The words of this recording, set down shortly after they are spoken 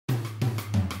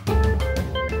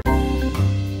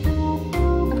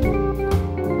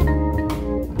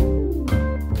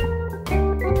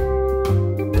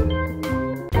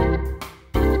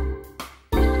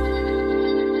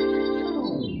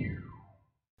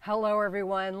Hello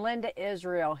everyone, Linda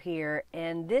Israel here,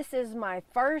 and this is my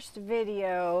first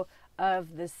video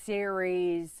of the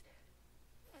series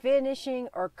Finishing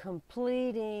or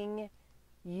Completing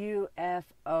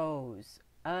UFOs,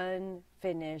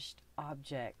 Unfinished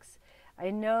Objects. I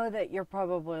know that you're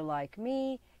probably like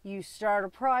me. You start a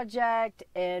project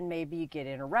and maybe you get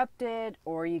interrupted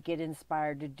or you get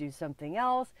inspired to do something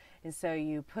else, and so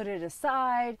you put it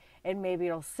aside and maybe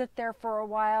it'll sit there for a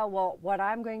while. Well, what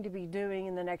I'm going to be doing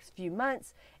in the next few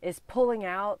months is pulling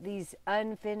out these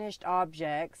unfinished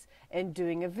objects and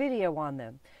doing a video on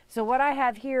them. So what I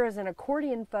have here is an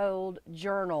Accordion Fold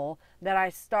Journal that I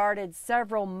started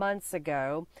several months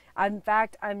ago. In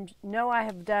fact, I know I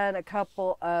have done a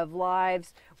couple of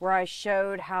lives where I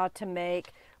showed how to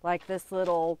make like this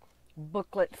little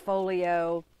booklet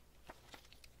folio,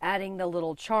 adding the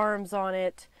little charms on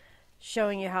it,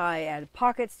 showing you how I add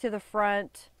pockets to the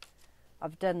front.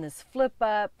 I've done this flip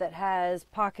up that has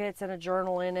pockets and a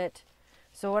journal in it.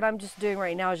 So what I'm just doing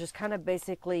right now is just kind of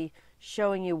basically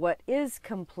showing you what is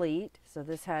complete. So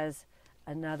this has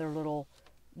another little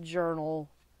journal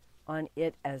on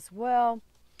it as well.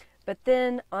 But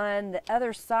then on the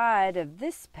other side of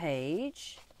this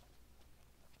page,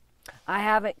 I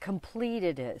haven't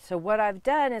completed it. So what I've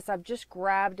done is I've just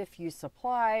grabbed a few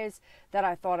supplies that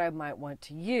I thought I might want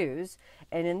to use.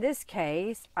 And in this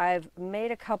case, I've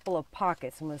made a couple of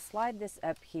pockets. I'm going to slide this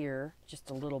up here just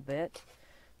a little bit,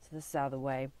 so this is out of the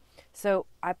way. So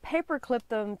I paperclip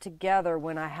them together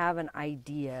when I have an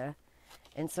idea.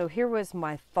 And so here was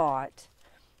my thought,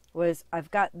 was I've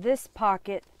got this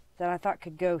pocket that I thought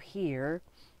could go here.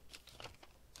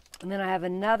 And then I have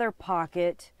another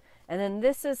pocket. And then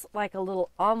this is like a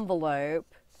little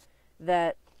envelope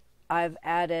that I've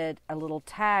added a little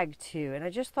tag to. And I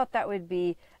just thought that would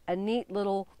be a neat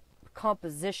little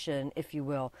composition, if you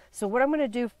will. So what I'm going to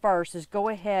do first is go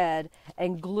ahead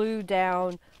and glue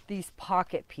down these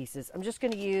pocket pieces. I'm just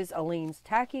going to use Aleene's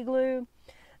tacky glue.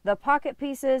 The pocket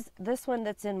pieces, this one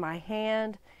that's in my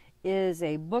hand is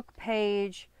a book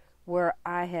page where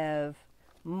I have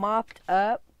mopped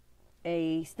up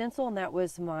a stencil, and that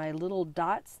was my little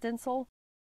dot stencil,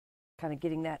 kind of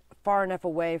getting that far enough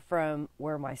away from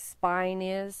where my spine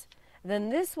is. Then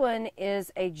this one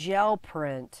is a gel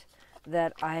print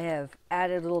that I have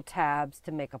added little tabs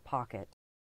to make a pocket,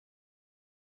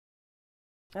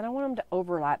 and I want them to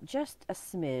overlap just a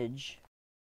smidge.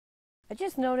 I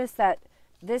just noticed that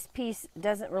this piece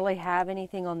doesn't really have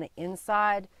anything on the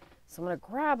inside, so I'm going to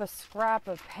grab a scrap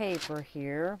of paper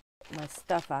here, get my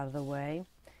stuff out of the way.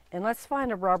 And let's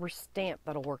find a rubber stamp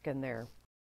that'll work in there.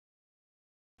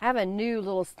 I have a new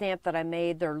little stamp that I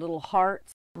made. They're little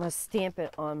hearts. I'm going to stamp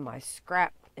it on my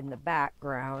scrap in the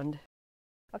background.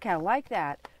 Okay, I like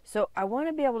that. So I want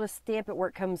to be able to stamp it where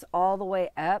it comes all the way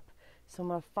up. So I'm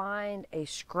going to find a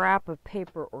scrap of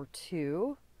paper or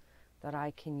two that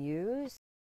I can use.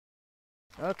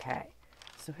 Okay,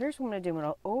 so here's what I'm going to do. I'm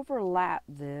going to overlap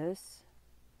this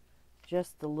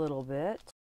just a little bit.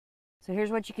 So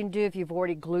here's what you can do if you've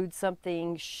already glued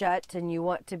something shut and you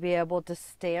want to be able to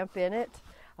stamp in it.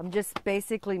 I'm just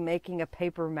basically making a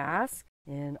paper mask,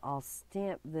 and I'll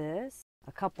stamp this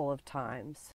a couple of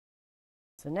times.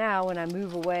 So now when I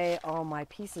move away all my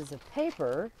pieces of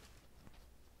paper,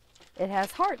 it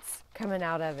has hearts coming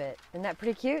out of it. Isn't that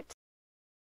pretty cute?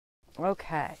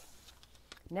 Okay.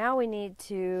 Now we need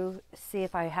to see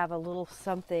if I have a little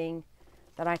something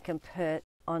that I can put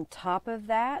on top of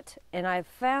that, and I've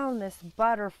found this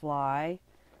butterfly,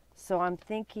 so I'm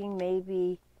thinking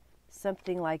maybe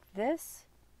something like this.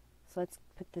 So let's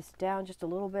put this down just a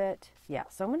little bit. Yeah,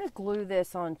 so I'm going to glue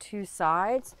this on two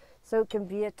sides so it can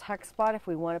be a tuck spot if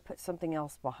we want to put something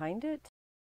else behind it.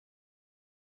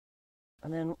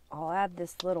 And then I'll add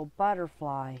this little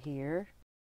butterfly here.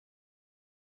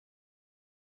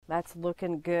 That's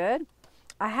looking good.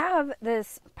 I have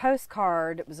this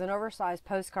postcard. It was an oversized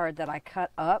postcard that I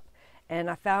cut up, and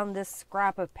I found this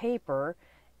scrap of paper,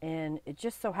 and it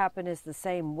just so happened is the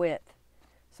same width.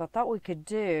 So I thought what we could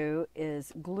do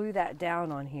is glue that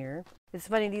down on here. It's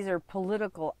funny, these are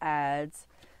political ads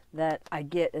that I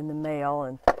get in the mail,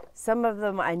 and some of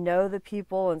them I know the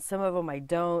people and some of them I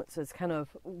don't, so it's kind of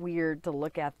weird to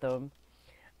look at them.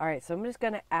 All right, so I'm just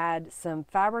going to add some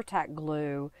Fabri-Tac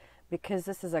glue because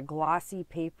this is a glossy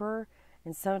paper.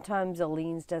 And sometimes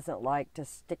Aleene's doesn't like to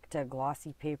stick to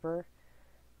glossy paper.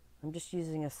 I'm just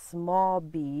using a small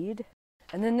bead.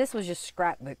 And then this was just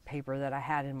scrapbook paper that I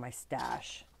had in my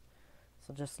stash.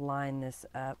 So just line this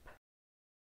up.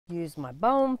 Use my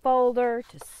bone folder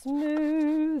to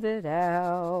smooth it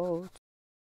out.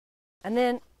 And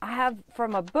then I have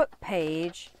from a book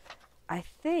page, I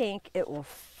think it will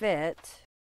fit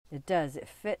It does. It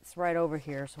fits right over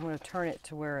here. So I'm going to turn it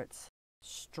to where it's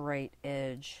straight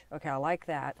edge. Okay, I like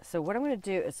that. So what I'm going to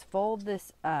do is fold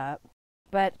this up.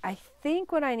 But I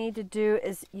think what I need to do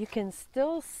is, you can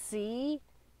still see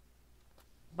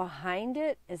behind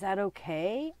it. Is that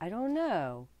okay? I don't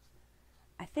know.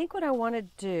 I think what I want to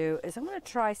do is I'm going to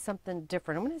try something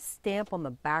different. I'm going to stamp on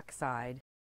the back side.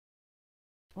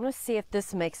 I want to see if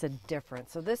this makes a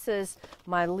difference. So this is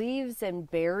my leaves and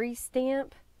berry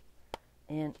stamp.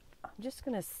 And I'm just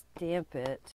going to stamp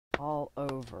it all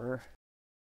over.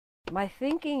 My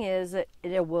thinking is that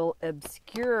it will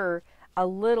obscure a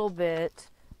little bit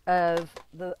of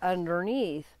the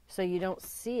underneath so you don't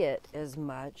see it as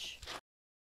much.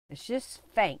 It's just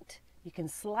faint. You can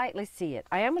slightly see it.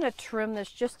 I am going to trim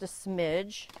this just a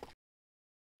smidge.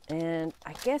 And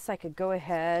I guess I could go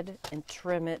ahead and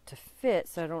trim it to fit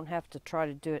so I don't have to try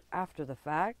to do it after the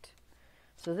fact.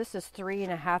 So this is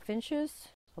 3.5 inches.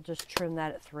 I'll just trim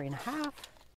that at 3.5.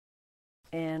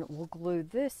 And we'll glue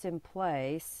this in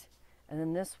place. And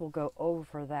then this will go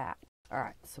over that. All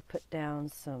right, so put down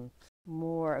some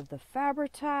more of the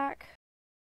Fabri-Tac.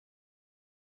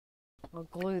 I'll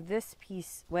glue this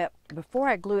piece. Well, before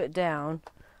I glue it down,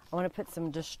 I want to put some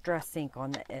Distress ink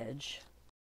on the edge.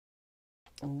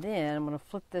 And then I'm going to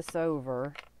flip this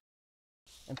over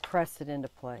and press it into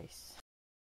place.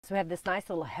 So we have this nice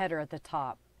little header at the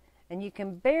top. And you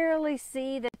can barely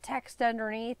see the text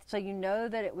underneath, so you know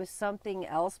that it was something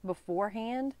else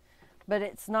beforehand. But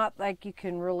it's not like you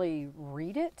can really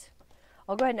read it.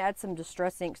 I'll go ahead and add some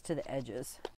Distress inks to the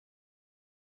edges.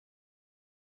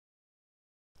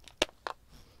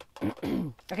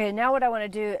 Okay, now what I want to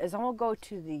do is I'm going to go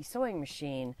to the sewing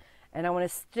machine and I want to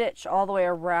stitch all the way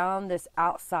around this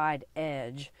outside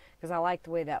edge because I like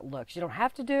the way that looks. You don't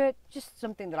have to do it, just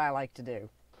something that I like to do.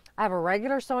 I have a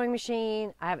regular sewing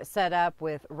machine. I have it set up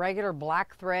with regular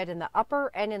black thread in the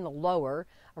upper and in the lower,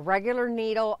 a regular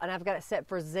needle, and I've got it set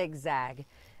for zigzag.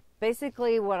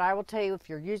 Basically, what I will tell you if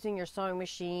you're using your sewing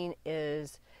machine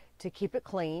is to keep it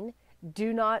clean.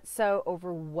 Do not sew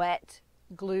over wet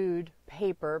glued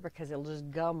paper because it'll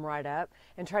just gum right up,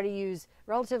 and try to use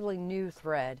relatively new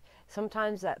thread.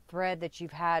 Sometimes that thread that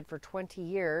you've had for 20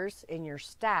 years in your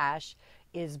stash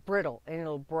is brittle and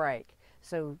it'll break.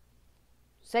 So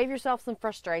save yourself some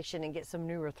frustration and get some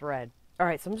newer thread. All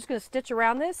right, so I'm just going to stitch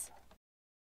around this.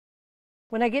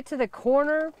 When I get to the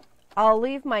corner, I'll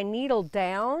leave my needle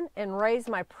down and raise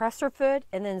my presser foot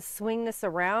and then swing this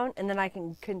around, and then I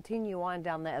can continue on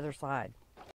down the other side.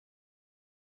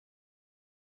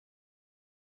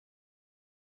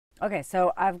 Okay,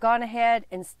 so I've gone ahead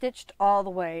and stitched all the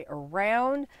way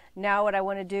around. Now what I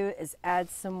want to do is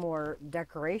add some more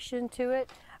decoration to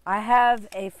it. I have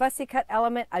a fussy cut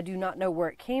element. I do not know where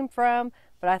it came from,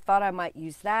 but I thought I might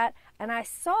use that. And I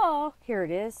saw, here it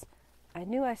is, I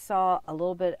knew I saw a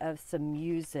little bit of some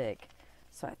music.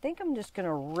 So I think I'm just going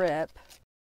to rip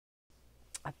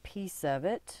a piece of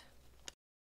it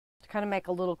to kind of make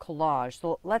a little collage.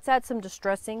 So let's add some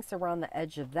Distress inks around the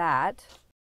edge of that.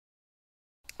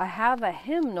 I have a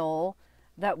hymnal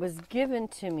that was given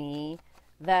to me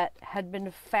that had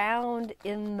been found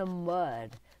in the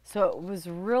mud. So it was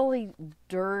really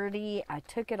dirty. I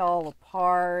took it all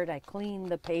apart. I cleaned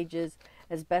the pages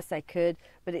as best I could,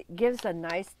 but it gives a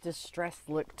nice distressed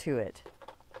look to it.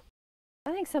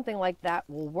 I think something like that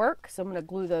will work, so I'm going to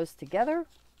glue those together.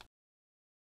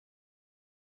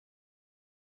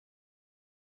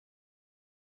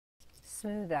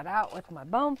 Smooth that out with my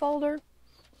bone folder.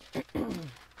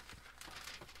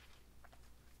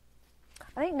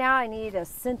 I think now I need a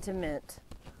sentiment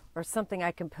or something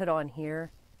I can put on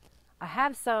here. I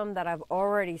have some that I've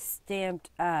already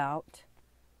stamped out.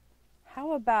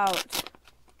 How about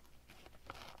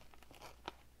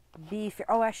beef?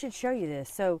 Oh, I should show you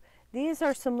this. So these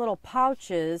are some little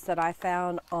pouches that I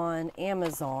found on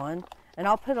Amazon, and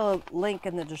I'll put a link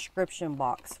in the description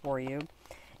box for you.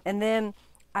 And then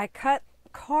I cut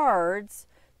cards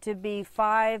to be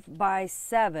 5 by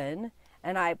 7,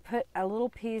 and I put a little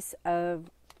piece of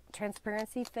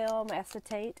transparency film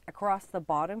acetate across the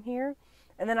bottom here,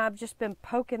 and then I've just been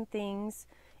poking things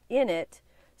in it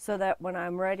so that when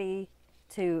I'm ready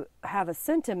to have a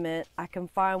sentiment, I can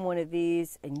find one of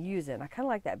these and use it. And I kind of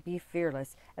like that Be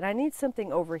Fearless, and I need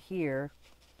something over here.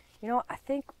 You know, I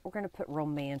think we're going to put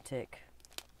romantic.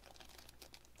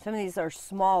 Some of these are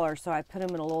smaller, so I put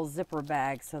them in a little zipper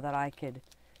bag so that I could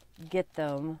get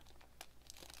them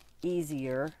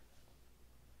easier.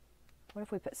 What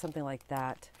if we put something like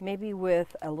that? Maybe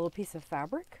with a little piece of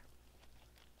fabric.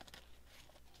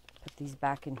 Put these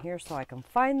back in here so I can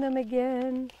find them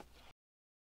again.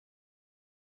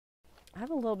 I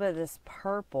have a little bit of this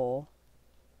purple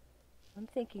I'm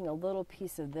thinking a little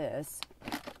piece of this.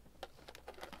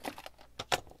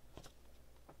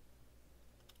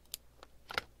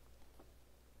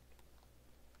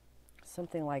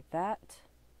 Something like that.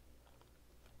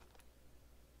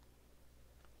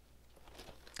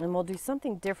 And we'll do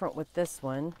something different with this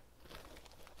one.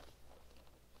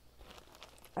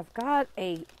 I've got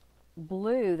a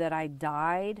blue that I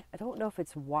dyed. I don't know if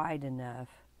it's wide enough.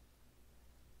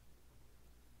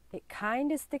 It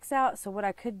kind of sticks out, so what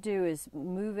I could do is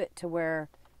move it to where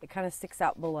it kind of sticks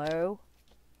out below.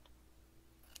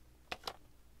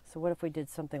 So what if we did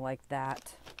something like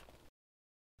that?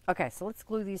 Okay, so let's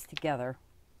glue these together.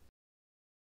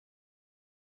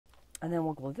 And then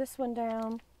we'll glue this one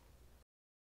down.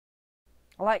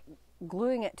 I like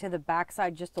gluing it to the back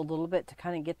side just a little bit to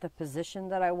kind of get the position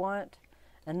that I want.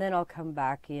 And then I'll come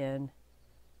back in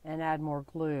and add more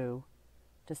glue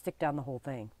to stick down the whole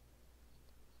thing.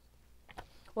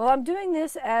 Well, I'm doing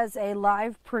this as a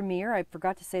live premiere. I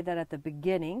forgot to say that at the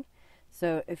beginning.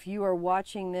 So if you are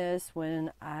watching this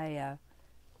when I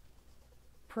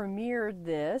premiered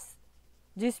this,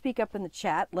 do speak up in the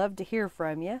chat. Love to hear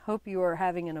from you. Hope you are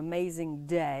having an amazing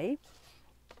day.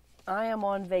 I am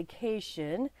on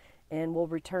vacation and will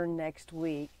return next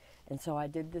week. And so I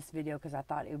did this video because I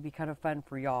thought it would be kind of fun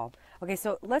for y'all. Okay,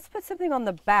 so let's put something on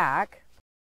the back.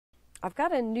 I've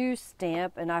got a new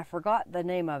stamp and I forgot the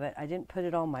name of it. I didn't put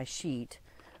it on my sheet,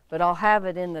 but I'll have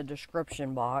it in the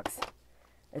description box.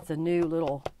 It's a new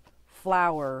little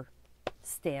flower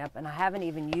stamp and I haven't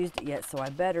even used it yet, so I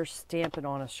better stamp it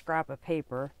on a scrap of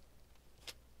paper.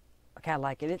 Okay, I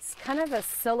like it. It's kind of a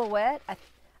silhouette. I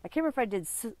can't remember if I did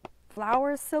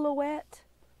flower silhouette,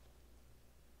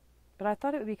 but I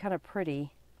thought it would be kind of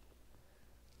pretty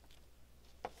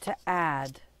to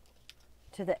add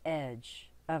to the edge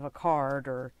of a card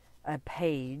or a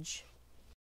page.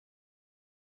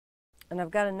 And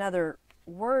I've got another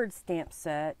word stamp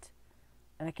set,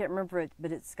 and I can't remember it,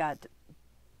 but it's got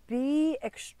be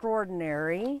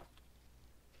extraordinary,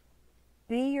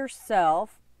 be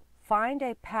yourself, find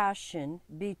a passion,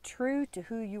 be true to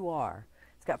who you are.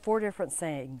 It's got 4 different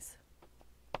sayings.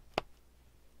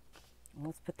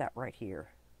 Let's put that right here.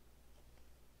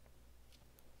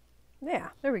 Yeah,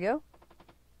 there we go.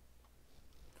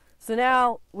 So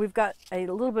now we've got a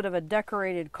little bit of a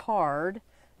decorated card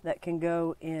that can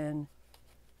go in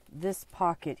this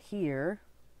pocket here.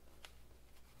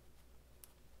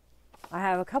 I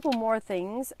have a couple more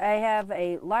things. I have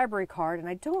a library card, and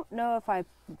I don't know if I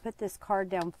put this card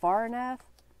down far enough,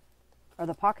 or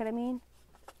the pocket I mean.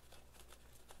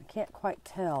 I can't quite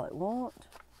tell. It won't.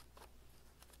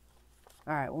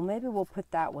 All right, well maybe we'll put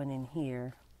that one in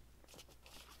here.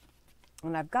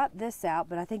 And I've got this out,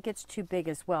 but I think it's too big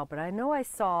as well. But I know I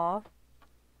saw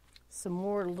some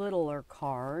more littler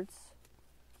cards.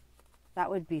 That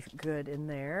would be good in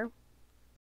there.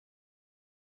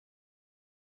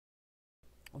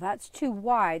 Well, that's too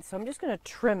wide, so I'm just going to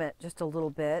trim it just a little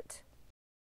bit.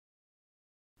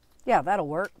 Yeah, that'll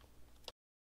work.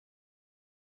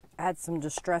 Add some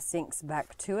distress inks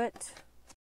back to it.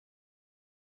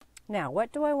 Now,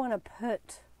 what do I want to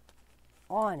put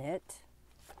on it?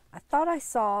 I thought I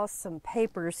saw some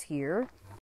papers here.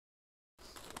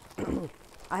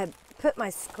 I had put my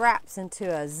scraps into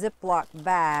a Ziploc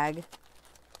bag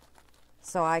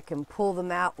so I can pull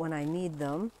them out when I need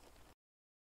them.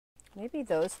 Maybe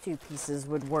those 2 pieces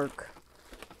would work.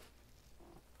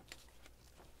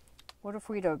 What if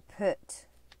we to put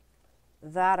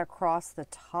that across the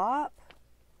top?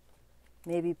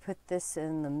 Maybe put this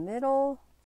in the middle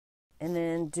and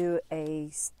then do a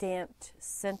stamped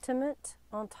sentiment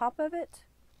on top of it.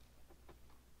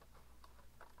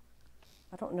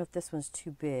 I don't know if this one's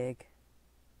too big.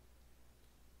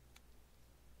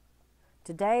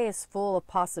 Today is full of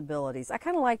possibilities. I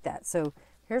kind of like that. So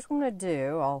here's what I'm going to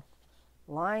do. I'll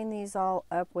line these all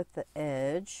up with the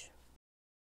edge.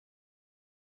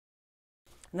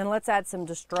 And then let's add some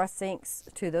distress inks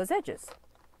to those edges.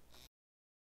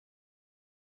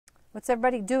 What's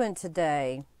everybody doing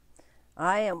today?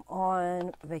 I am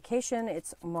on vacation.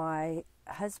 It's my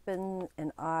husband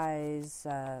and I's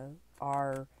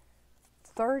our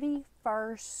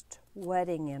 31st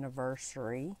wedding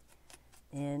anniversary.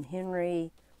 And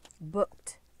Henry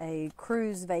booked a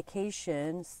cruise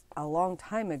vacation a long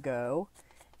time ago,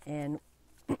 and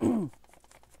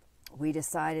we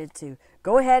decided to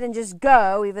go ahead and just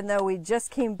go, even though we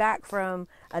just came back from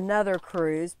another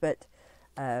cruise. But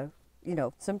you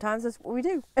know, sometimes that's what we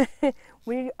do.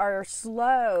 We are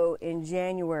slow in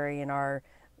January in our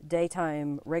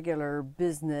daytime regular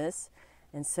business,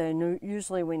 and so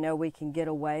usually we know we can get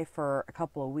away for a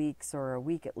couple of weeks or a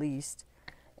week at least.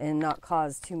 and not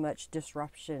cause too much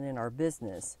disruption in our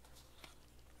business.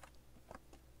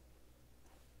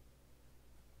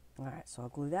 All right, so I'll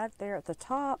glue that there at the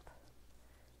top,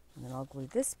 and then I'll glue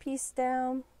this piece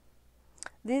down.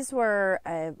 These were,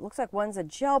 looks like one's a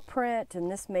gel print, and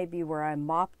this may be where I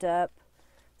mopped up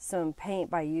some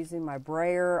paint by using my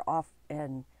brayer off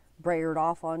and brayered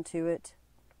off onto it.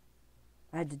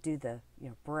 I had to do the,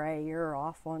 brayer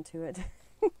off onto it.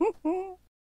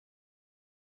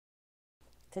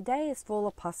 Today is full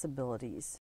of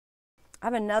possibilities. I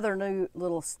have another new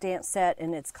little stamp set,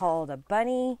 and it's called a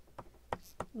bunny,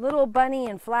 little bunny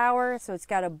and flowers. So it's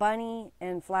got a bunny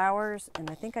and flowers, and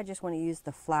I think I just want to use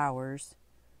the flowers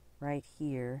right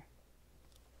here.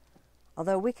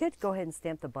 Although we could go ahead and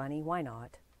stamp the bunny, why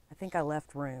not? I think I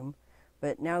left room,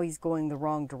 but now he's going the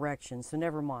wrong direction, so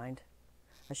never mind.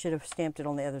 I should have stamped it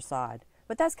on the other side,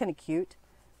 but that's kind of cute.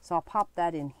 So I'll pop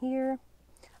that in here.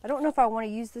 I don't know if I want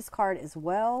to use this card as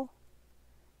well.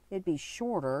 It'd be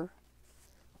shorter.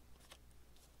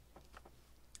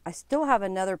 I still have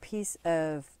another piece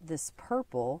of this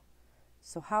purple,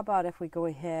 so how about if we go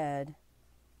ahead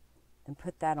and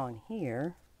put that on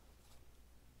here.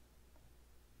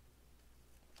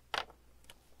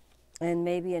 And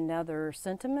maybe another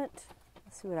sentiment.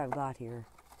 Let's see what I've got here.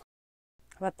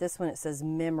 How about this one? It says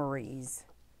memories.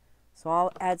 So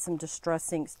I'll add some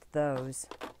distress inks to those.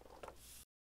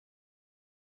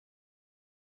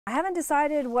 I haven't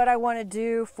decided what I want to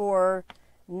do for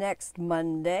next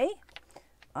Monday.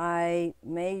 I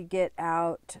may get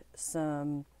out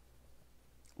some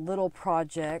little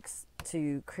projects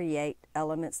to create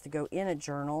elements to go in a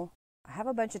journal. I have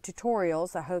a bunch of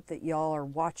tutorials I hope that y'all are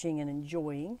watching and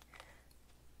enjoying.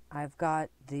 I've got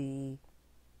the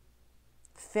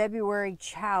February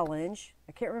challenge.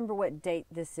 I can't remember what date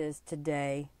this is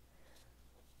today,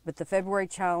 but the February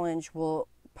challenge will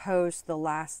post the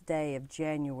last day of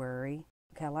January.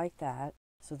 Okay, I like that.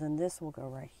 So then this will go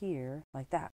right here like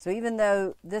that. So even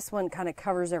though this one kind of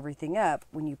covers everything up,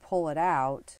 when you pull it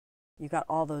out, you got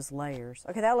all those layers.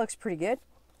 Okay, that looks pretty good.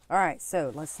 All right,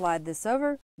 so let's slide this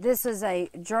over. This is a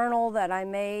journal that I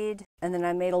made, and then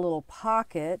I made a little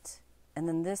pocket, and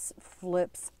then this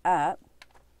flips up.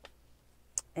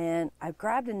 And I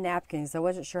grabbed a napkin because I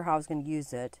wasn't sure how I was going to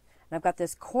use it. And I've got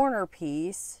this corner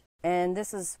piece, and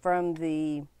this is from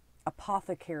the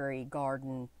Apothecary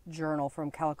Garden journal from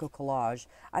Calico Collage.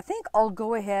 I think I'll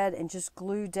go ahead and just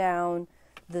glue down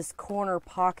this corner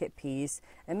pocket piece,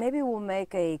 and maybe we'll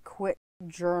make a quick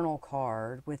journal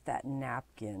card with that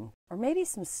napkin, or maybe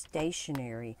some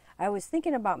stationery. I was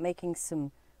thinking about making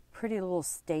some pretty little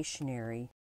stationery.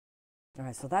 All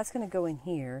right, so that's going to go in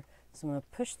here. So I'm going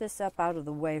to push this up out of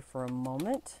the way for a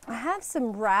moment. I have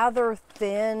some rather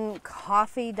thin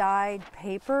coffee dyed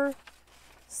paper,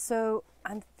 so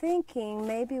I'm thinking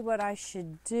maybe what I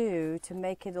should do to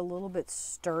make it a little bit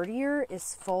sturdier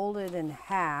is fold it in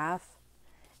half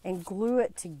and glue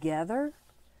it together,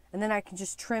 and then I can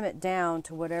just trim it down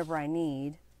to whatever I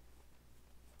need.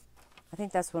 I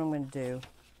think that's what I'm going to do.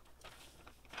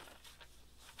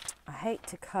 I hate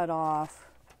to cut off.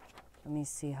 Let me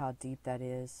see how deep that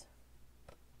is.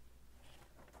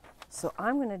 So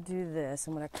I'm going to do this.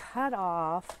 I'm going to cut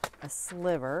off a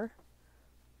sliver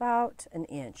about an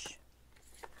inch.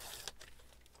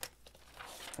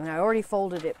 And I already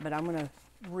folded it, but I'm going to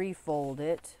refold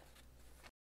it.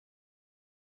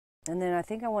 And then I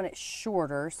think I want it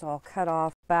shorter, so I'll cut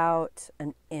off about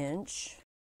an inch.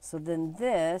 So then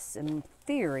this, in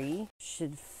theory,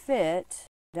 should fit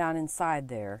down inside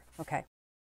there. Okay.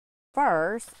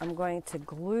 First, I'm going to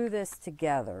glue this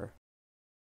together.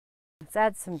 Let's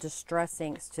add some distress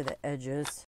inks to the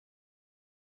edges.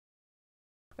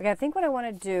 Okay, I think what I want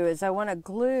to do is I want to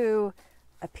glue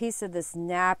a piece of this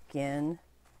napkin.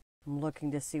 I'm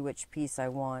looking to see which piece I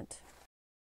want.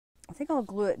 I think I'll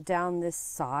glue it down this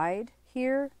side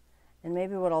here, and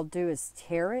maybe what I'll do is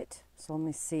tear it. So let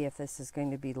me see if this is going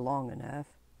to be long enough.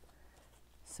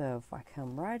 So if I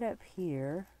come right up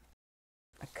here,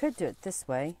 I could do it this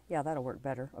way. Yeah, that'll work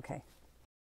better. Okay.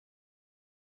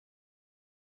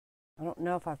 I don't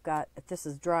know if this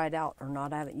is dried out or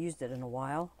not. I haven't used it in a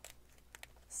while.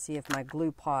 See if my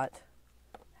glue pot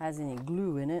has any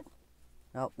glue in it.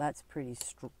 Nope, that's pretty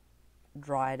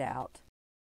dried out.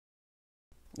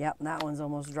 Yep, that one's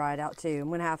almost dried out too. I'm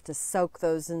going to have to soak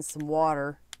those in some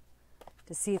water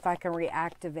to see if I can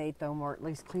reactivate them or at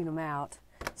least clean them out.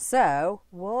 So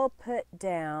we'll put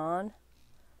down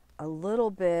a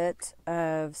little bit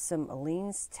of some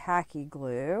Aleene's tacky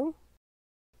glue.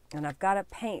 And I've got a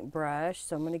paintbrush,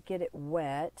 so I'm going to get it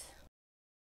wet.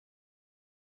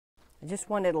 I just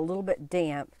want it a little bit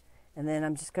damp, and then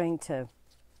I'm just going to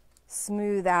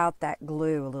smooth out that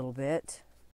glue a little bit.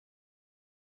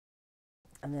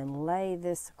 And then lay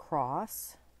this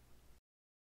across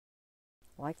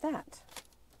like that.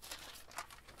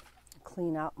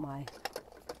 Clean out my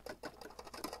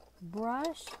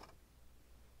brush.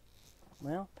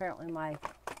 Well, apparently my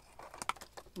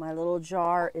little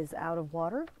jar is out of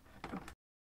water.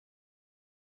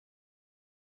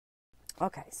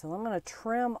 Okay, so I'm going to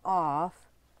trim off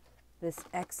this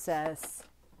excess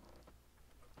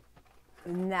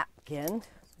napkin.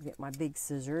 Get my big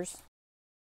scissors.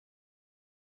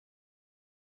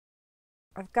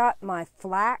 I've got my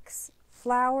flax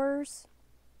flowers,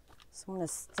 so I'm going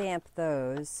to stamp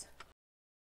those.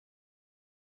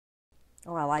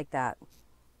 Oh, I like that.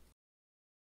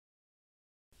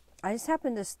 I just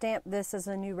happened to stamp this as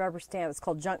a new rubber stamp. It's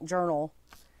called Junk Journal,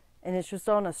 and it's just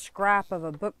on a scrap of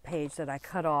a book page that I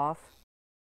cut off.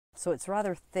 So it's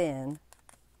rather thin,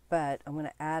 but I'm going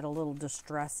to add a little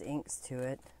distress inks to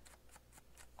it.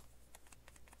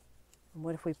 And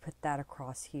what if we put that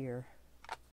across here?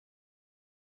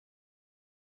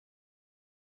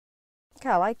 Okay,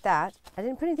 I like that. I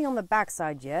didn't put anything on the back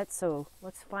side yet, so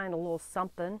let's find a little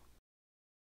something.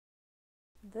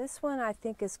 This one I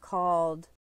think is called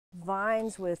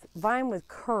Vine with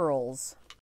Curls.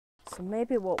 So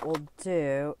maybe what we'll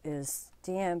do is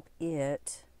stamp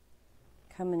it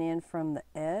coming in from the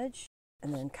edge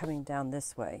and then coming down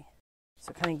this way. So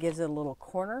it kind of gives it a little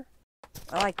corner.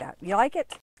 I like that. You like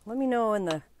it? Let me know in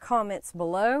the comments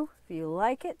below if you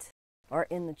like it, or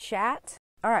in the chat.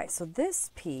 All right, so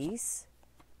this piece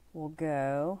will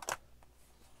go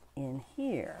in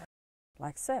here,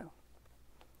 like so.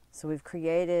 So we've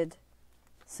created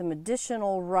some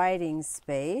additional writing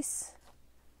space,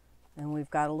 and we've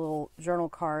got a little journal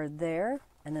card there,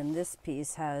 and then this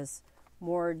piece has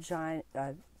more giant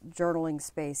journaling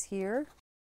space here,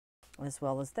 as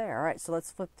well as there. All right, so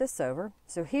let's flip this over.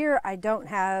 So here I don't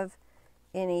have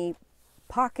any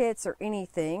pockets or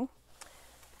anything.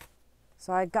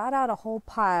 So I got out a whole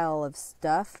pile of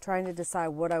stuff trying to decide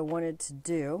what I wanted to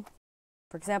do.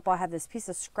 For example, I have this piece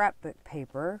of scrapbook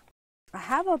paper. I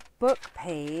have a book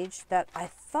page that I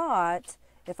thought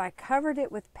if I covered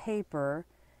it with paper,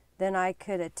 then I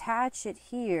could attach it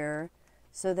here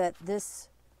so that this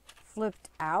flipped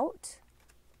out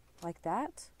like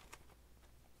that.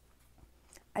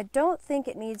 I don't think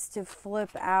it needs to flip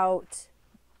out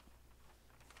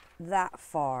that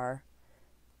far.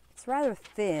 It's rather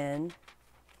thin.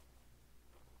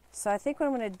 So I think what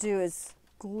I'm going to do is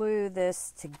glue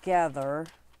this together.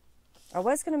 I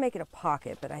was going to make it a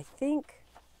pocket, but I think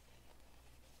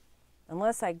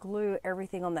unless I glue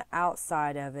everything on the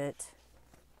outside of it,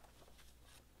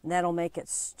 that'll make it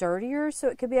sturdier so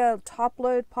it could be a top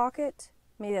load pocket.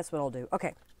 Maybe that's what I'll do.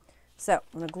 Okay, so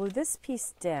I'm going to glue this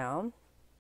piece down.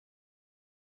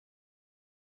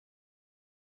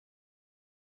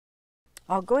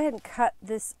 I'll go ahead and cut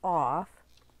this off.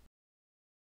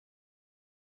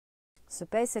 So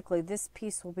basically this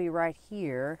piece will be right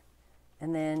here,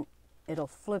 and then it'll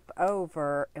flip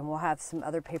over and we'll have some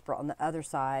other paper on the other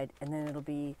side, and then it'll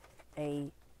be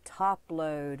a top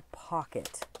load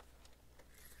pocket.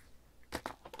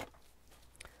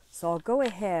 So I'll go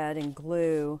ahead and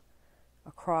glue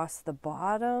across the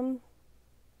bottom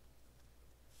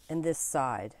and this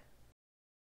side.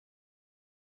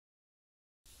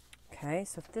 Okay,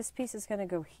 so if this piece is going to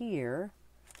go here,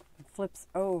 it flips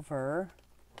over,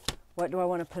 what do I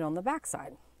want to put on the back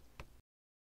side?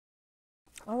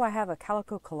 Oh, I have a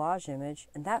calico collage image,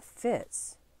 and that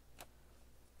fits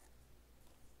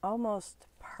almost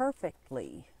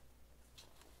perfectly.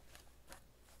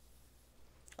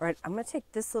 All right, I'm going to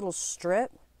take this little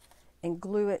strip and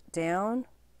glue it down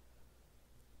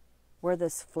where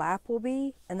this flap will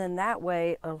be, and then that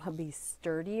way it'll be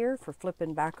sturdier for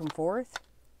flipping back and forth.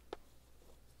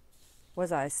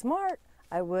 Was I smart?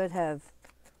 I would have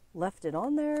left it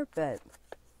on there, but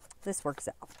this works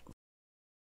out.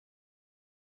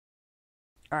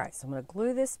 All right, so I'm going to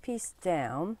glue this piece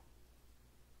down.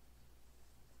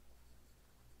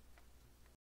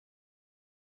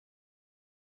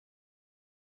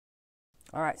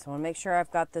 All right, so I want to make sure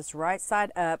I've got this right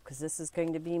side up because this is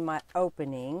going to be my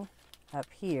opening up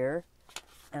here,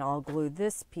 and I'll glue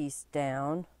this piece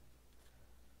down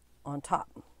on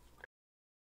top.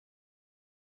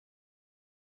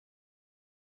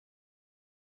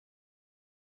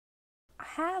 I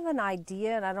have an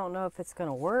idea, and I don't know if it's going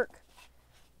to work.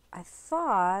 I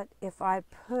thought if I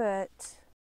put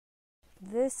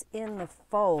this in the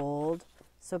fold,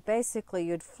 so basically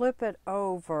you'd flip it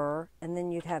over and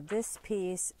then you'd have this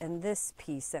piece and this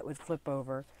piece that would flip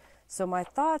over. So my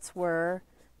thoughts were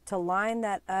to line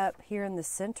that up here in the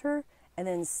center and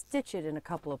then stitch it in a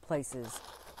couple of places.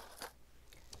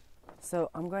 So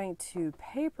I'm going to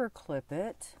paper clip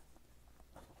it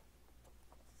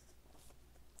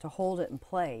to hold it in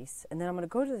place, and then I'm going to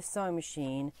go to the sewing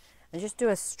machine and just do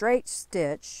a straight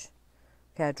stitch.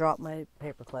 Okay, I dropped my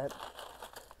paper clip.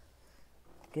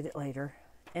 Get it later.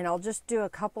 And I'll just do a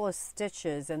couple of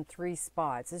stitches in 3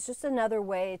 spots. It's just another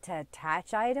way to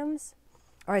attach items.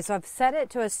 All right, so I've set it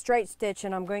to a straight stitch,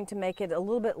 and I'm going to make it a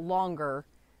little bit longer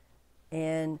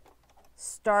and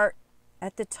start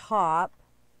at the top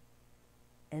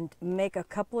and make a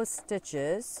couple of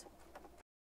stitches.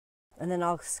 And then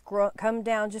I'll come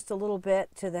down just a little bit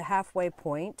to the halfway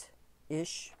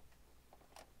point-ish.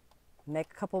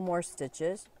 Make a couple more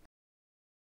stitches.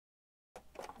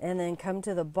 And then come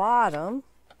to the bottom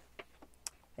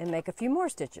and make a few more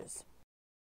stitches.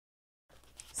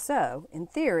 So, in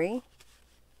theory,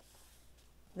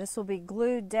 this will be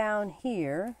glued down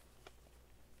here,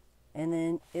 and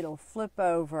then it'll flip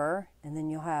over, and then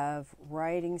you'll have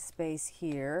writing space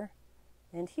here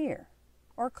and here,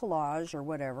 or collage or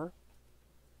whatever.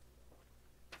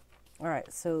 All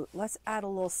right, so let's add a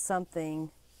little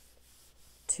something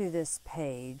to this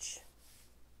page.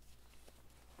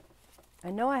 I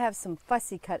know I have some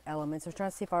fussy cut elements. I was trying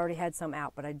to see if I already had some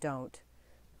out, but I don't.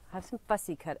 I have some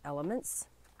fussy cut elements.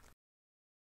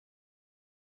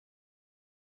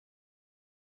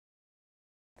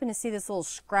 I'm going to see this little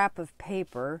scrap of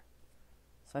paper.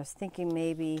 So I was thinking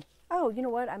maybe, oh, you know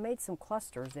what? I made some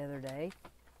clusters the other day.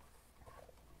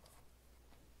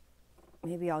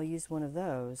 Maybe I'll use one of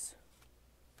those.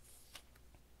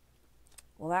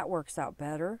 Well, that works out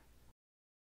better.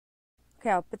 Okay,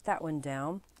 I'll put that one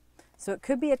down. So it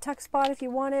could be a tuck spot if you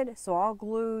wanted. So I'll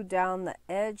glue down the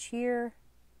edge here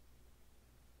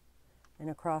and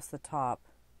across the top.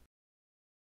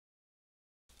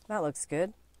 That looks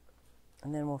good.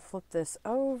 And then we'll flip this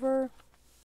over.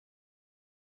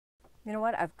 You know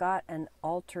what? I've got an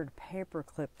altered paper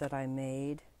clip that I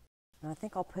made. And I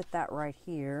think I'll put that right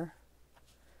here.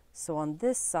 So on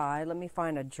this side, let me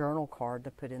find a journal card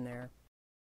to put in there.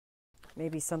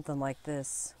 Maybe something like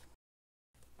this.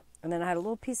 And then I had a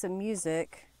little piece of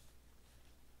music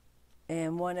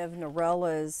and one of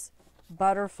Norella's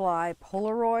butterfly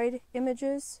Polaroid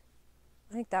images.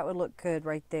 I think that would look good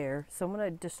right there. So I'm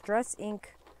going to distress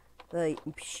ink the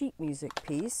sheet music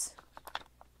piece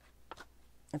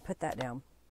and put that down.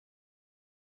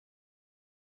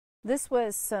 This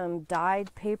was some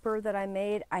dyed paper that I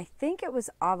made. I think it was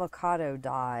avocado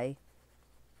dye.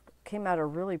 It came out a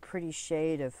really pretty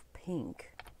shade of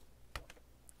pink.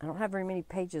 I don't have very many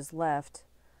pages left.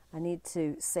 I need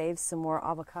to save some more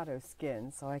avocado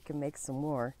skin so I can make some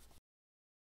more.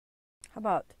 How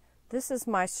about, this is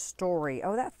my story.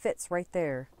 Oh, that fits right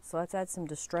there. So let's add some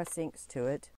distress inks to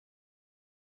it.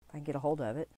 If I can get a hold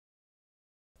of it.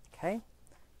 Okay,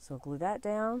 so glue that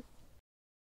down.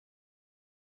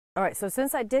 All right, so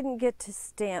since I didn't get to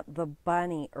stamp the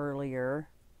bunny earlier,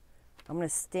 I'm going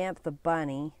to stamp the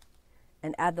bunny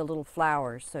and add the little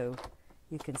flowers so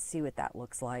you can see what that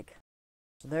looks like.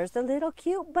 So there's the little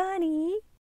cute bunny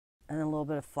and a little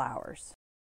bit of flowers.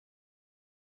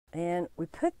 And we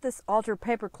put this altered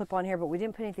paper clip on here, but we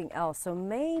didn't put anything else. So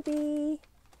maybe,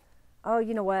 oh,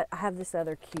 you know what? I have this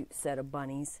other cute set of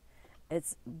bunnies.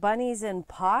 It's bunnies in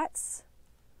pots.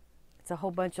 It's a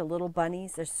whole bunch of little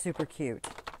bunnies. They're super cute.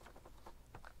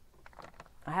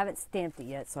 I haven't stamped it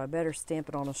yet, so I better stamp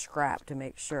it on a scrap to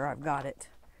make sure I've got it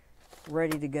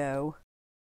ready to go.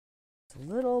 It's a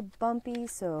little bumpy,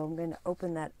 so I'm going to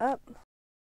open that up.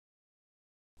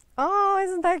 Oh,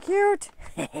 isn't that cute?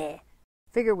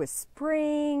 Figure with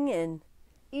spring and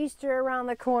Easter around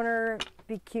the corner, it'd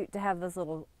be cute to have those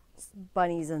little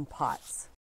bunnies in pots.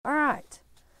 All right,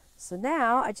 so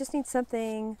now I just need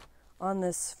something on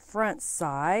this front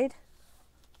side.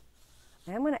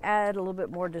 I'm going to add a little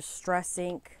bit more distress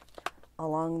ink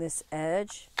along this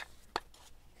edge,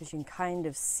 because you can kind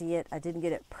of see it. I didn't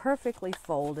get it perfectly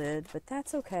folded, but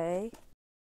that's okay.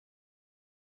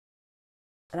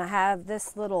 And I have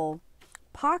this little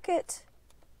pocket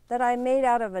that I made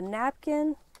out of a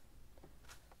napkin.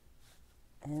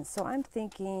 And so I'm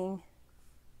thinking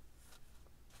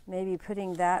maybe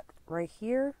putting that right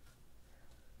here.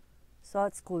 So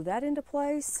let's glue that into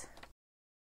place.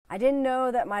 I didn't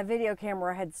know that my video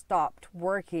camera had stopped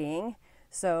working.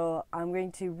 So I'm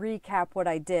going to recap what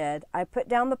I did. I put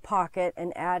down the pocket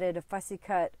and added a fussy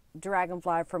cut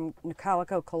dragonfly from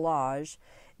Calico Collage.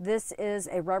 This is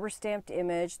a rubber stamped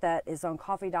image that is on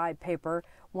coffee dyed paper,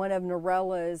 one of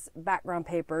Norella's background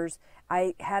papers.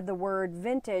 I had the word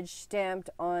vintage stamped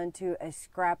onto a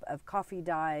scrap of coffee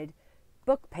dyed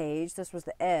book page. This was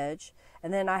the edge.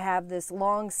 And then I have this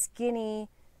long, skinny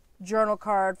journal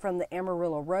card from the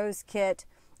Amarillo Rose kit.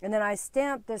 And then I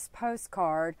stamped this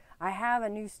postcard. I have a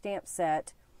new stamp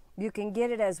set. You can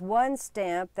get it as one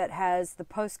stamp that has the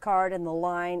postcard and the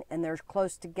line, and they're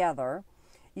close together.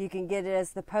 You can get it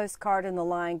as the postcard and the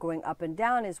line going up and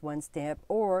down as one stamp,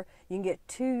 or you can get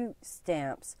two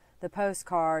stamps, the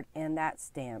postcard and that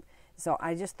stamp. So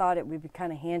I just thought it would be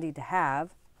kind of handy to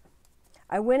have.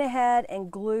 I went ahead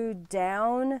and glued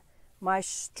down my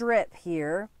strip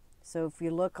here. So if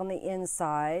you look on the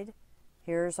inside,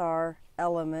 here's our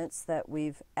elements that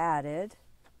we've added.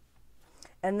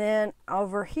 And then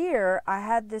over here, I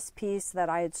had this piece that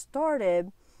I had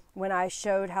started when I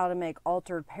showed how to make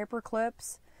altered paper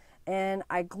clips, and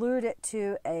I glued it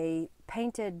to a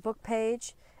painted book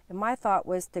page, and my thought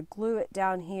was to glue it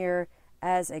down here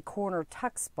as a corner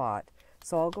tuck spot.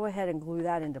 So I'll go ahead and glue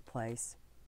that into place.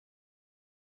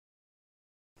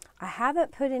 I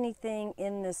haven't put anything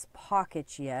in this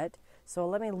pocket yet, so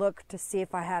let me look to see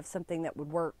if I have something that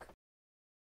would work.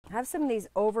 I have some of these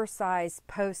oversized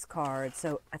postcards,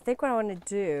 so I think what I want to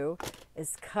do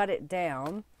is cut it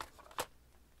down.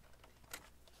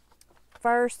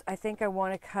 First, I think I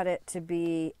want to cut it to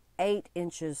be 8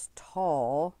 inches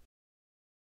tall,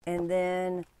 and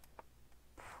then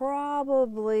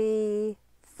probably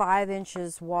 5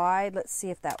 inches wide. Let's see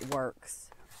if that works.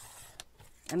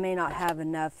 I may not have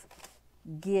enough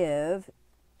give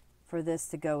for this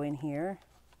to go in here,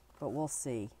 but we'll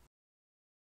see.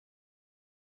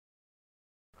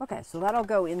 Okay, so that'll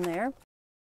go in there.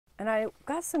 And I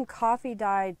got some coffee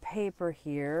dyed paper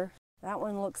here. That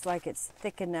one looks like it's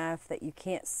thick enough that you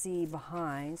can't see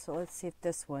behind. So let's see if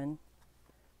this one,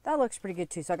 that looks pretty good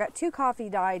too. So I got 2 coffee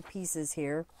dyed pieces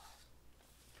here.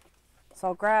 So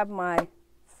I'll grab my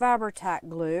Fabri-Tac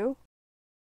glue.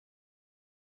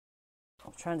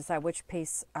 I'm trying to decide which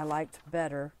piece I liked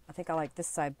better. I think I like this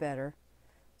side better.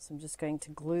 So I'm just going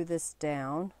to glue this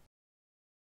down.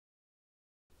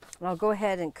 And I'll go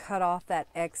ahead and cut off that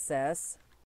excess.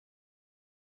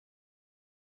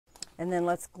 And then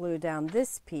let's glue down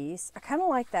this piece. I kind of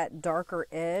like that darker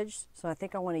edge, so I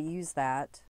think I want to use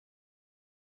that.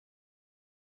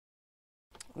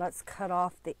 Let's cut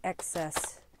off the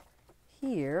excess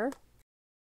here.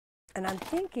 And I'm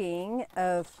thinking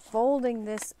of folding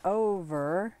this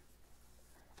over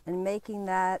and making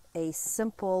that a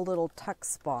simple little tuck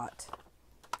spot.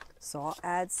 So I'll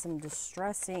add some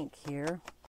distress ink here.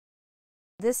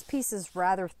 This piece is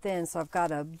rather thin, so I've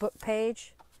got a book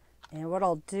page. And what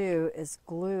I'll do is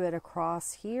glue it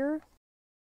across here.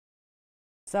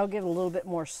 So I'll give it a little bit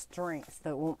more strength so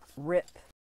it won't rip.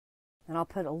 And I'll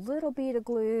put a little bead of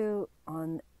glue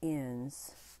on the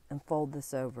ends and fold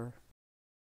this over.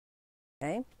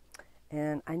 Okay,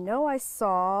 and I know I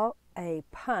saw a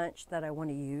punch that I want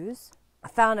to use. I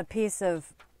found a piece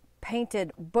of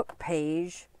painted book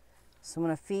page, so I'm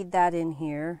going to feed that in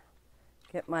here.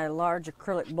 Get my large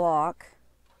acrylic block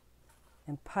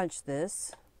and punch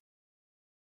this.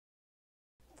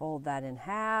 Fold that in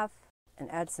half and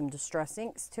add some distress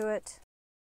inks to it.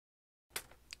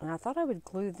 And I thought I would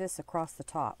glue this across the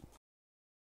top.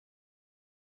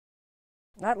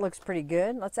 That looks pretty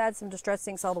good. Let's add some distress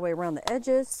inks all the way around the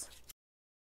edges.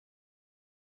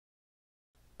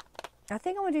 I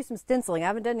think I want to do some stenciling. I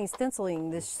haven't done any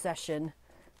stenciling this session,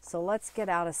 so let's get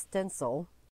out a stencil.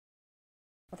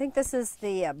 I think this is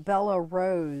the Bella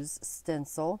Rose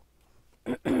stencil.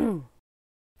 And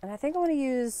I think I want to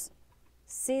use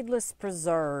Seedless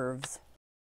Preserves.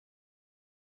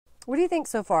 What do you think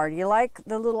so far? Do you like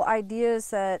the little ideas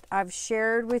that I've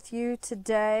shared with you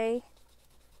today?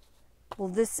 Will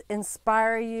this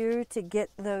inspire you to get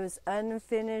those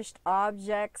unfinished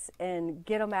objects and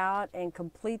get them out and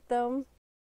complete them?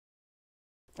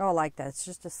 Oh, I like that. It's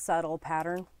just a subtle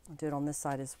pattern. I'll do it on this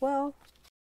side as well.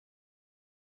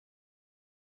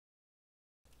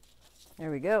 There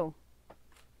we go.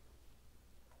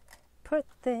 Put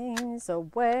things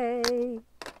away.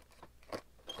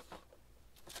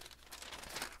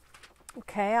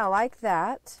 Okay, I like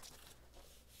that.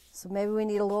 So maybe we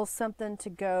need a little something to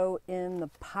go in the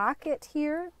pocket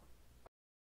here.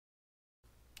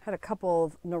 Had a couple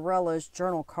of Norella's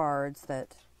journal cards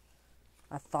that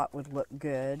I thought would look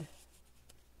good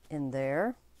in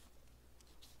there.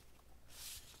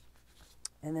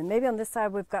 And then maybe on this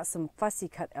side we've got some fussy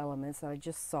cut elements that I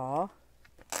just saw.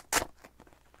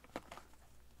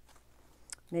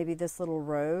 Maybe this little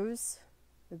rose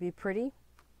would be pretty.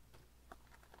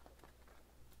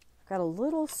 I've got a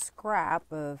little scrap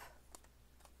of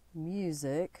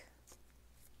music.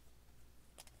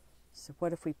 So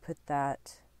what if we put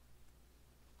that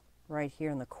right here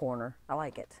in the corner? I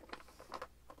like it.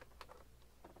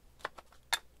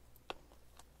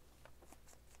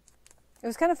 It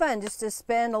was kind of fun just to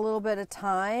spend a little bit of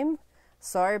time.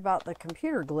 Sorry about the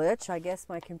computer glitch. I guess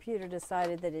my computer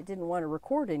decided that it didn't want to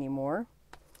record anymore,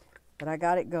 but I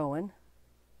got it going.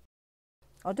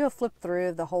 I'll do a flip through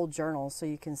of the whole journal so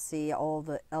you can see all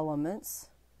the elements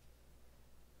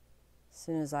as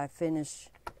soon as I finish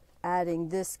adding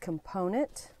this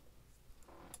component.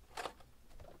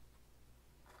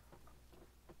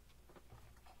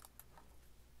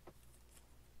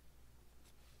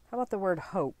 How about the word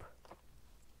hope?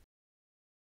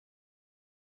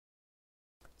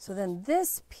 So then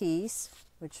this piece,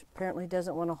 which apparently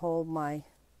doesn't want to hold my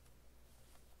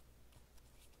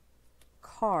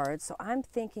card, so I'm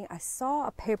thinking, I saw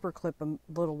a paperclip a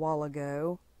little while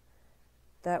ago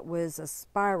that was a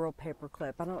spiral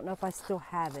paperclip. I don't know if I still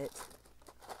have it.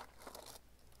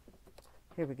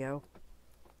 Here we go.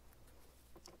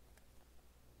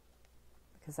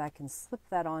 Because I can slip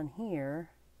that on here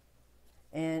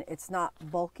and it's not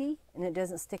bulky and it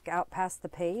doesn't stick out past the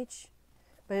page,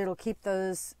 but it'll keep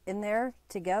those in there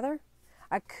together.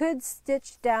 I could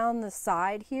stitch down the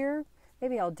side here.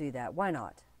 Maybe I'll do that. Why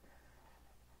not?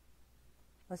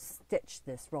 Let's stitch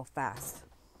this real fast.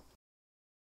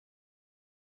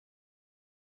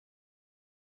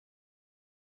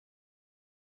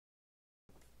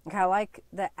 Okay, I like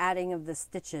the adding of the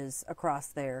stitches across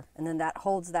there, and then that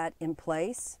holds that in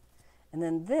place. And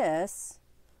then this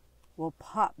will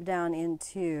pop down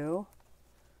into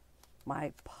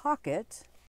my pocket,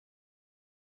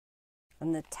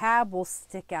 and the tab will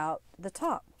stick out the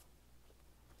top.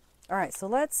 All right, so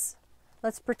let's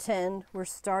pretend we're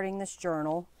starting this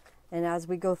journal, and as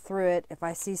we go through it, if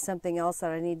I see something else that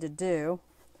I need to do,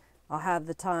 I'll have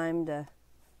the time to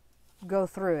go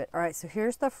through it. All right, so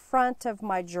here's the front of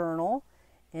my journal,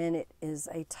 and it is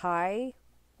a tie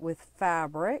with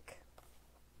fabric.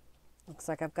 Looks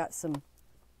like I've got some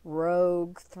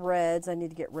rogue threads I need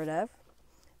to get rid of.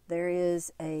 There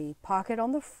is a pocket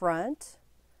on the front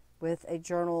with a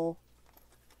journal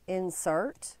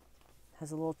insert.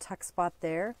 Has a little tuck spot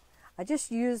there. I just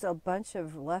used a bunch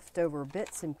of leftover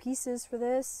bits and pieces for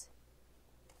this.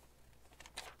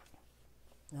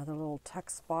 Another little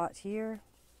tuck spot here.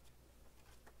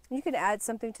 You can add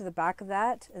something to the back of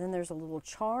that, and then there's a little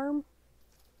charm.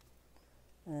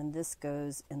 And then this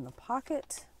goes in the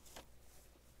pocket.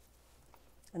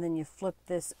 And then you flip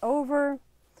this over,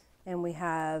 and we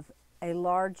have a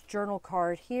large journal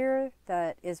card here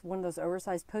that is one of those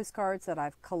oversized postcards that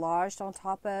I've collaged on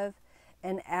top of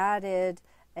and added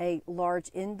a large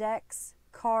index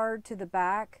card to the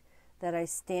back that I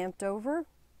stamped over.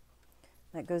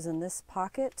 That goes in this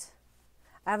pocket.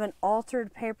 I have an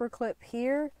altered paperclip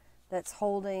here that's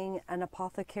holding an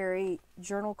apothecary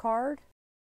journal card.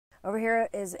 Over here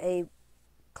is a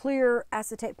clear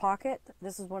acetate pocket.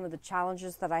 This is one of the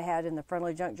challenges that I had in the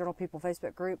Friendly Junk Journal People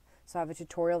Facebook group. So I have a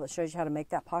tutorial that shows you how to make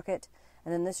that pocket.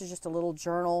 And then this is just a little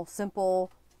journal, simple,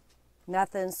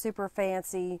 nothing super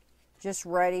fancy, just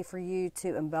ready for you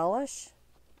to embellish.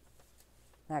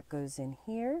 That goes in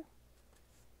here.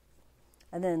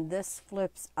 And then this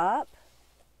flips up.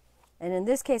 And in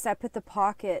this case, I put the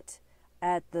pocket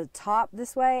at the top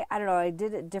this way. I don't know, I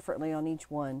did it differently on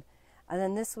each one. And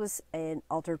then this was an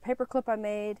altered paperclip I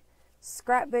made,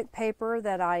 scrapbook paper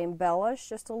that I embellished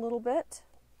just a little bit.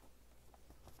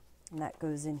 And that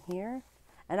goes in here.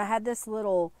 And I had this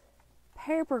little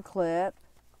paperclip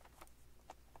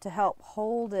to help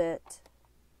hold it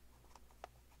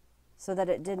so that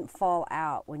it didn't fall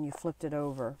out when you flipped it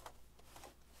over.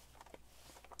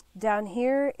 Down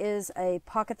here is a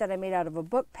pocket that I made out of a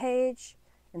book page.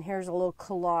 And here's a little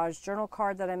collage journal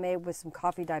card that I made with some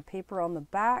coffee dyed paper on the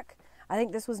back. I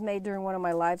think this was made during one of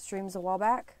my live streams a while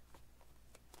back.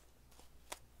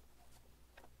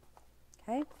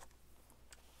 Okay.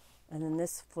 And then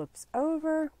this flips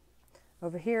over.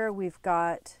 Over here we've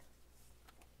got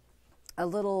a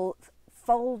little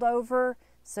fold over.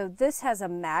 So this has a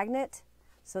magnet.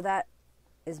 So that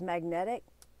is magnetic.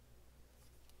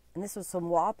 And this was some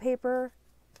wallpaper.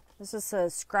 This is a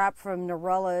scrap from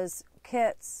Norella's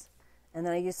kits. And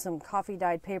then I used some coffee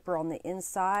dyed paper on the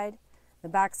inside. The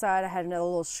back side I had another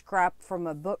little scrap from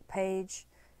a book page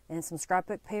and some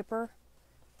scrapbook paper.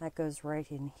 That goes right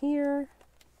in here.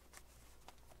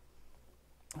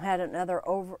 I had another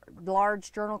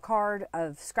large journal card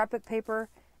of scrapbook paper,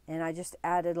 and I just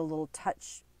added a little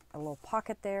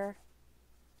pocket there.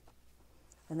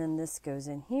 And then this goes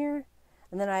in here.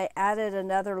 And then I added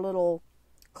another little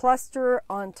cluster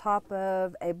on top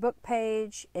of a book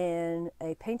page and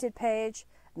a painted page.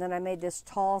 And then I made this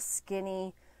tall,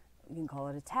 skinny, you can call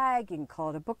it a tag, you can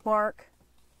call it a bookmark.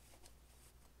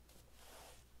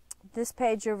 This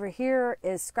page over here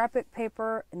is scrapbook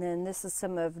paper, and then this is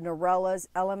some of Norella's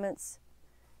elements.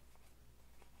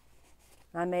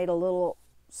 I made a little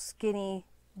skinny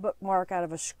bookmark out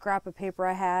of a scrap of paper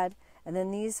I had, and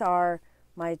then these are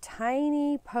my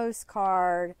tiny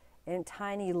postcard and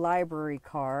tiny library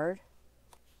card.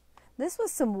 This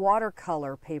was some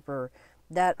watercolor paper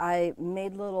that I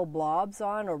made little blobs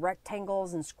on, or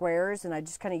rectangles and squares, and I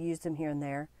just kind of used them here and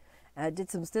there. And I did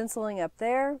some stenciling up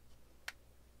there,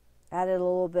 added a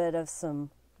little bit of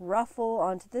some ruffle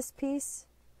onto this piece.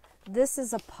 This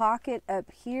is a pocket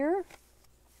up here.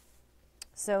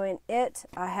 So in it,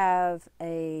 I have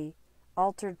a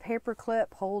altered paper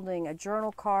clip holding a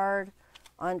journal card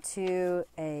onto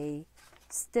a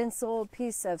stenciled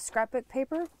piece of scrapbook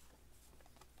paper.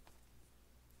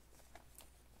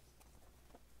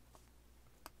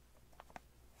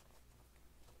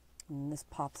 And this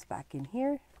pops back in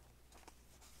here.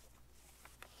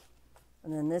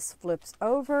 And then this flips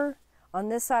over. On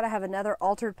this side I have another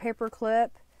altered paper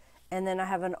clip, and then I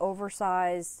have an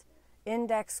oversized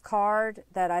index card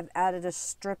that I've added a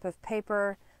strip of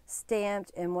paper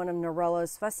stamped in one of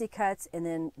Norella's fussy cuts, and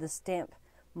then the stamp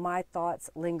 "My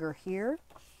Thoughts Linger Here."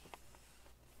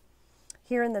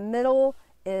 Here in the middle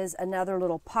is another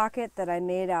little pocket that I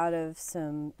made out of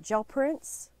some gel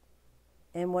prints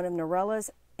and one of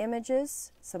Norella's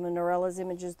images, some of Norella's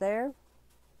images there.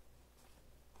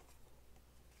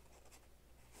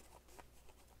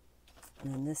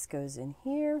 And then this goes in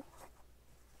here.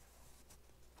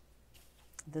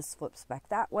 This flips back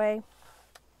that way.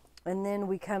 And then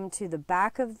we come to the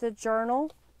back of the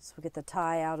journal. So we get the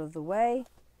tie out of the way.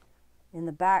 In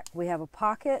the back we have a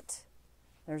pocket.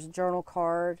 There's a journal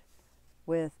card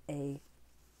with a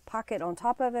pocket on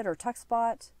top of it, or tuck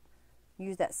spot.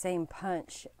 Use that same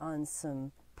punch on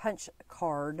some punch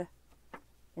card.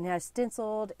 And I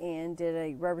stenciled and did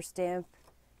a rubber stamp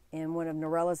and one of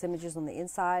Norella's images on the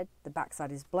inside. The back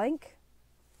side is blank.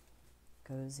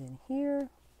 Goes in here.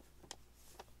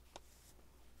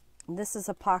 And this is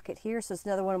a pocket here, so it's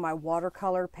another one of my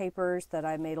watercolor papers that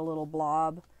I made a little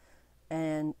blob,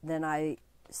 and then I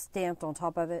stamped on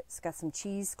top of it. It's got some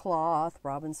cheesecloth,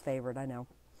 Robin's favorite, I know.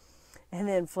 And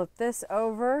then flip this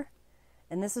over,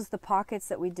 and this is the pockets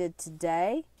that we did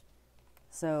today.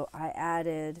 So I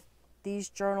added these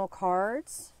journal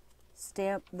cards,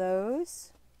 stamped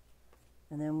those,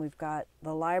 and then we've got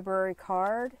the library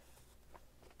card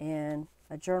and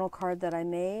a journal card that I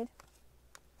made.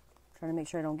 Trying to make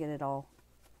sure I don't get it all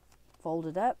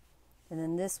folded up. And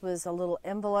then this was a little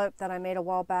envelope that I made a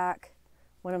while back,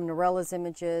 one of Norella's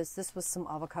images. This was some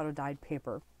avocado dyed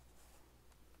paper.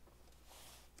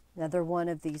 Another one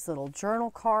of these little journal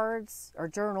cards, or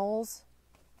journals,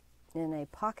 in a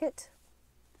pocket.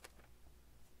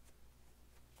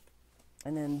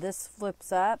 And then this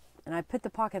flips up, and I put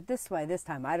the pocket this way this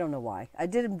time. I don't know why. I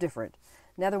did them different.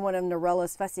 Another one of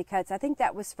Norella's fussy cuts. I think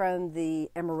that was from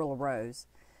the Amarillo Rose.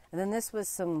 And then this was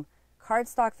some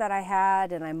cardstock that I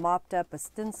had, and I mopped up a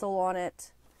stencil on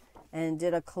it and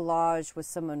did a collage with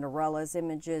some of Norella's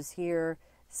images here,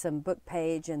 some book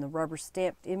page, and the rubber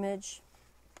stamped image.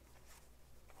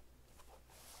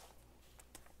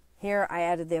 Here I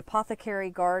added the Apothecary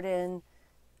Garden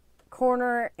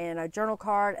corner and a journal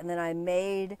card, and then I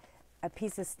made a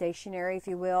piece of stationery, if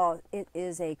you will. It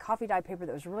is a coffee dye paper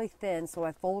that was really thin, so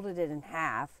I folded it in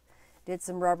half, did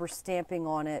some rubber stamping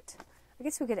on it. I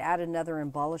guess we could add another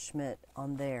embellishment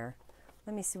on there.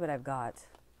 Let me see what I've got.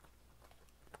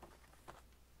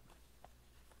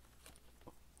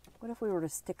 What if we were to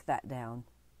stick that down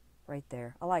right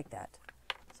there? I like that.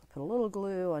 So put a little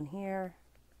glue on here.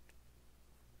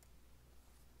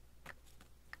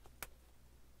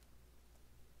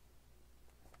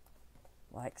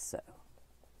 Like so.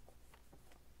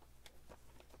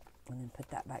 And then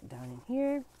put that back down in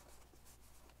here.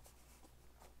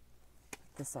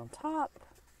 This on top,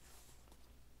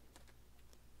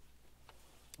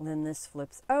 and then this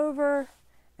flips over,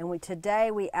 and today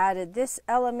we added this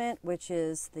element, which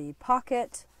is the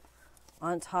pocket,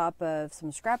 on top of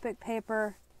some scrapbook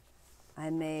paper.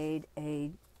 I made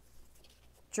a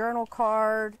journal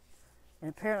card, and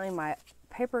apparently my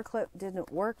paper clip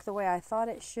didn't work the way I thought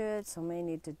it should, so I may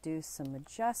need to do some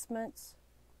adjustments.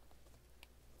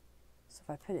 So if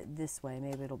I put it this way,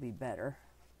 maybe it'll be better.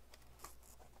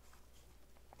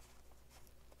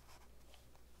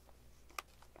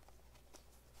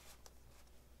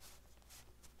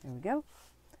 There we go.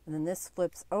 And then this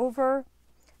flips over.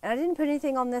 And I didn't put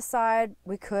anything on this side.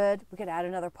 We could add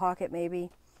another pocket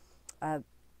maybe.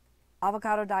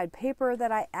 Avocado dyed paper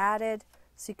that I added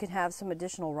so you can have some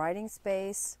additional writing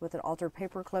space with an altered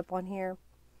paper clip on here.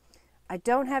 I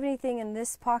don't have anything in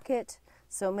this pocket,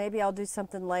 So maybe I'll do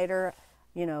something later.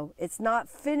 You know, it's not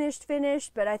finished,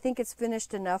 but I think it's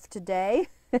finished enough today.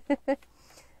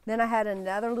 Then I had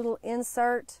another little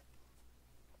insert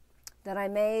that I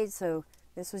made. So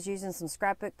this was using some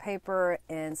scrapbook paper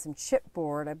and some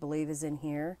chipboard, I believe is in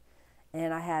here.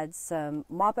 And I had some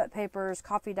Mop Up papers,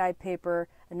 coffee dyed paper,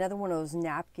 another one of those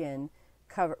napkin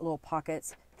cover little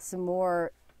pockets, some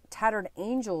more Tattered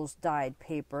Angels dyed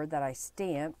paper that I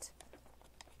stamped,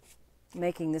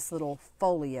 making this little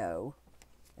folio.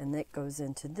 And that goes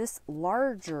into this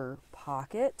larger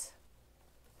pocket.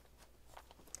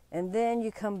 And then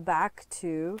you come back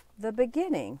to the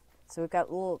beginning. So we've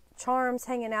got little charms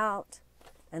hanging out,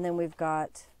 and then we've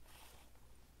got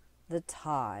the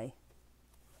tie.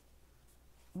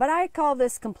 But I call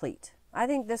this complete. I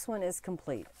think this one is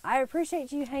complete. I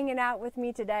appreciate you hanging out with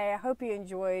me today. I hope you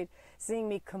enjoyed seeing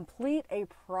me complete a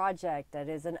project that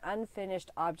is an unfinished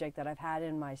object that I've had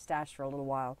in my stash for a little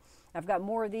while. I've got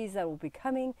more of these that will be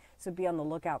coming, so be on the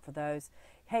lookout for those.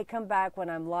 Hey, come back when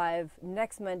I'm live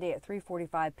next Monday at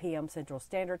 3:45 p.m. Central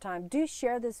Standard Time. Do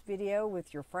share this video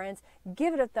with your friends.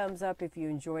 Give it a thumbs up if you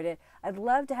enjoyed it. I'd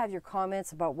love to have your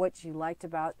comments about what you liked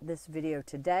about this video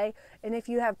today. And if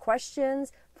you have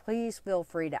questions, please feel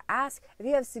free to ask. If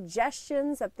you have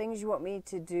suggestions of things you want me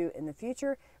to do in the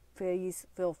future, please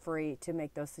feel free to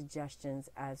make those suggestions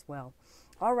as well.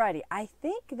 Alrighty, I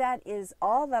think that is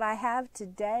all that I have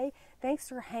today. Thanks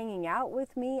for hanging out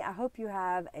with me. I hope you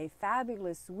have a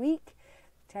fabulous week.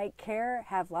 Take care,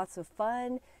 have lots of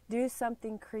fun, do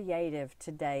something creative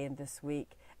today and this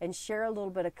week, and share a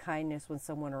little bit of kindness with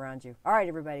someone around you. All right,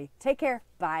 everybody, take care.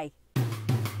 Bye.